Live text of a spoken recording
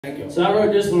Thank you. So I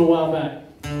wrote this one a while back.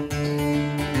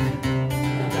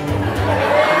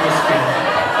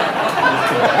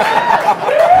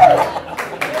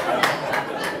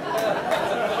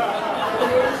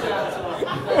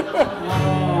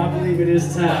 Oh, I believe it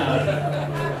is time.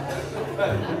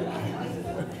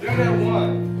 Do that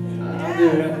one. I'll do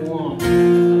that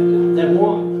one. That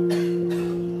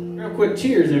one. Real quick,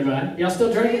 cheers, everybody. Y'all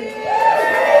still drinking?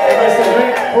 Everybody still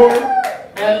drinking? Pour.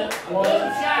 And one.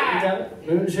 You got it?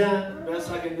 Moonshine.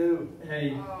 Best I can do. Hey.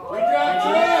 We drive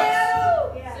trucks.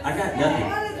 I got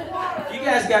nothing. You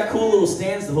guys got cool little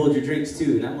stands to hold your drinks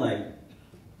too, and I'm like,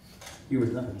 you were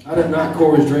nothing. I did not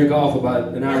pour his drink off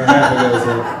about an hour and a half ago,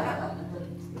 so.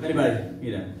 If anybody,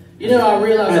 You know, I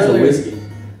realized has a earlier. whiskey.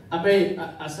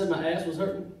 I said my ass was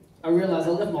hurting. I realized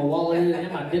I left my wallet in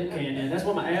and my dip can in. That's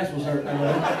why my ass was hurting.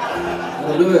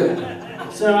 I'll do it.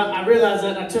 So I realized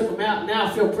that and I took them out. Now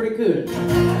I feel pretty good.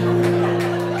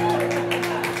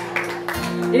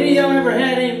 Any of y'all ever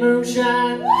had any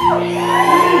moonshine?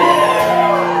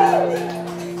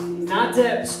 Not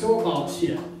that store-bought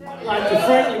shit. Like the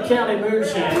Franklin County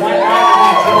moonshine. Right.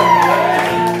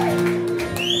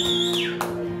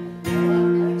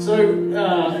 So,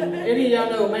 any of y'all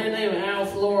know a man named Al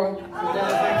Flora from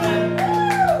down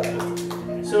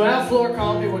there? So Al Flora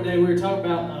called me one day. We were talking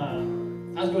about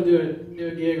I was going to do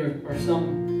a gig or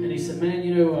something, and he said, "Man,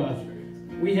 you know,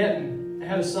 we hadn't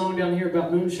had a song down here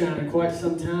about moonshine in quite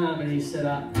some time." And he said,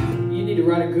 "You need to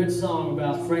write a good song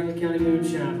about Franklin County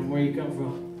moonshine from where you come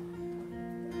from."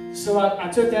 So I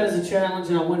took that as a challenge,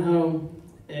 and I went home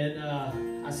and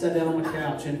I sat down on my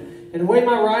couch. And the way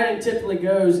my writing typically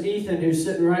goes, Ethan, who's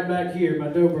sitting right back here, my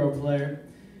dobro player,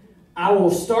 I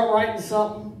will start writing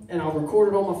something, and I'll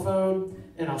record it on my phone,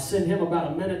 and I'll send him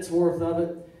about a minute's worth of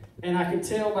it. And I can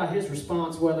tell by his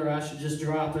response whether I should just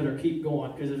drop it or keep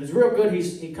going. Because if it's real good,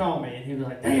 he called me, and he'd be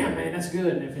like, "Damn, man, that's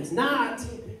good." And if it's not,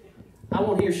 I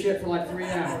won't hear shit for like 3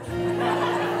 hours.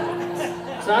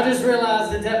 So I just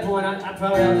realized at that point, I'll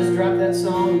just drop that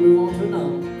song and move on to another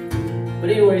one. But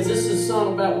anyways, this is a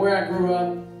song about where I grew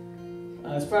up.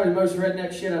 It's probably the most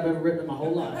redneck shit I've ever written in my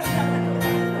whole life.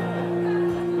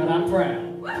 But I'm proud.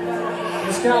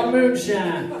 It's called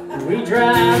Moonshine. We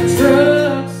drive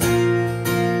trucks.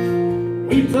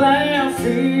 We plow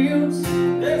fields.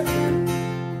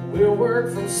 We'll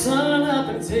work from sun up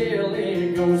until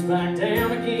it goes back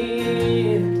down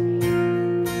again.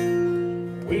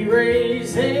 We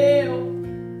raise hell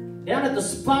down at the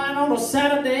spot on a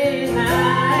Saturday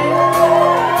night.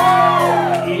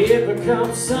 It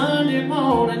becomes Sunday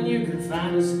morning, you can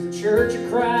find us at the Church of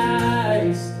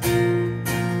Christ.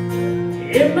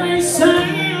 It may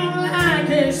sound like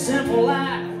a simple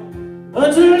life,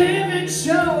 but to live and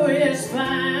show is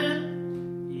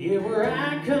fine. Yeah, where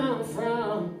I come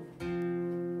from,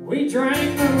 we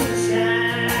drink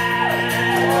moonshine.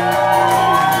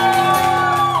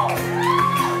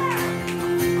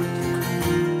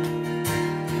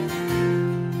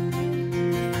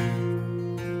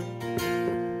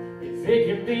 It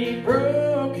can be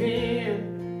broken,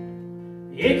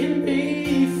 it can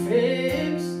be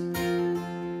fixed.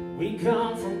 We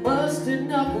come from busted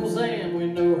knuckles and we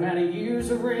know how to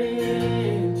use a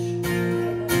wrench.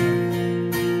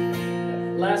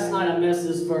 Last night I messed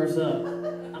this verse up.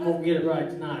 I'm gonna get it right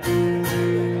tonight.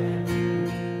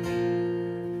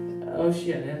 Oh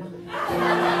shit, am I?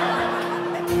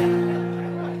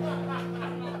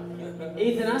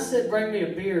 Ethan, I said bring me a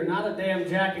beer, not a damn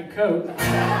Jack and Coke.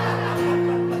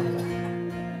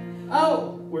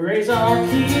 Oh, we raise our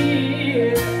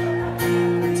kids,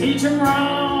 we teach them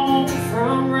wrong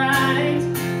from right.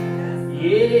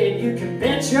 Yeah, you can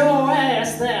bet your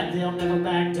ass that they'll never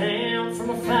back down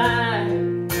from a fight.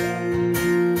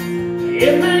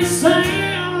 It may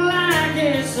sound like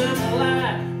a simple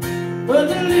life, but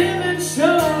the living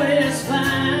show is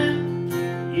fine.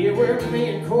 Yeah, where me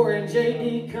and Corey and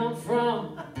JD come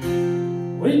from,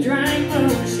 we drank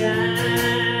moonshine.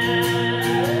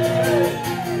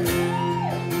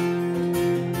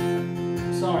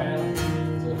 Sorry, Alan.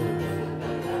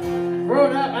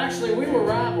 Growing up, actually, we were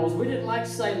rivals. We didn't like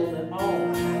Salem at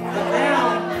all.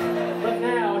 But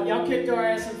now, y'all kicked our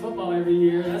ass in football every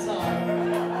year. That's all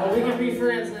right. But we can be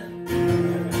friends now.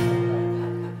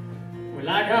 We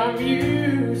like our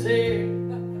music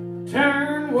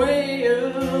turned way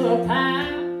up high,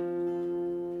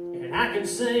 and I can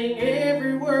sing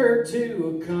every word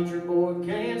to a country boy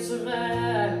can't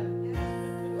survive.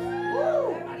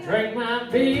 I drink my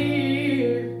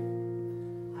beer,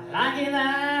 I like it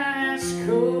ice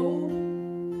cold,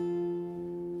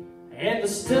 and the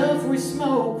stuff we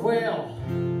smoke, well,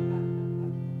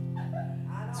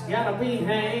 it's gotta be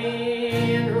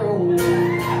hand rolled.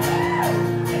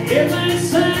 It may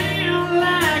sound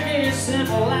like a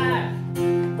simple life,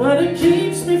 but it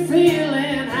keeps me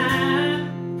feeling high.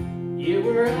 Yeah,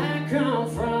 where I come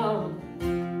from,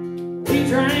 we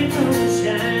drank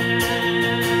moonshine.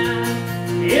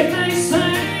 It may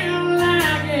sound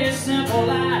like a simple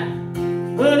life,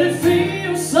 but it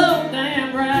feels so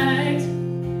damn right.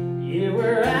 Yeah,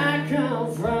 where I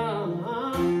come from,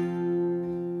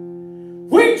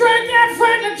 we drank that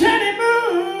Franklin County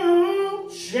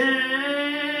moonshine.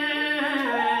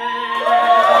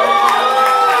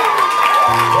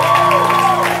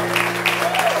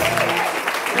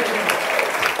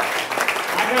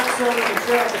 I got some in the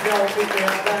truck if y'all will meet me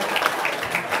out back.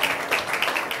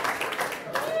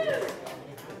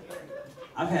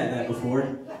 I've had that before.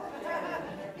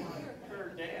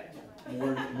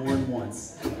 More than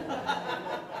once. Are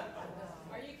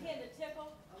you kidding? A tickle?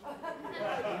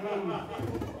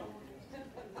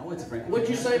 I went to Franklin. What'd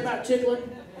you say about tickling?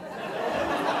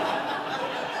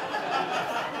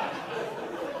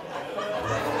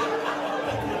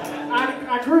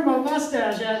 I grew my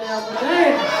mustache out now, but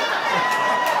damn.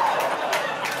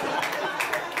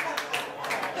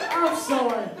 I'm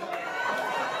sorry.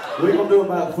 We're gonna do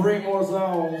about 3 more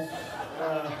songs.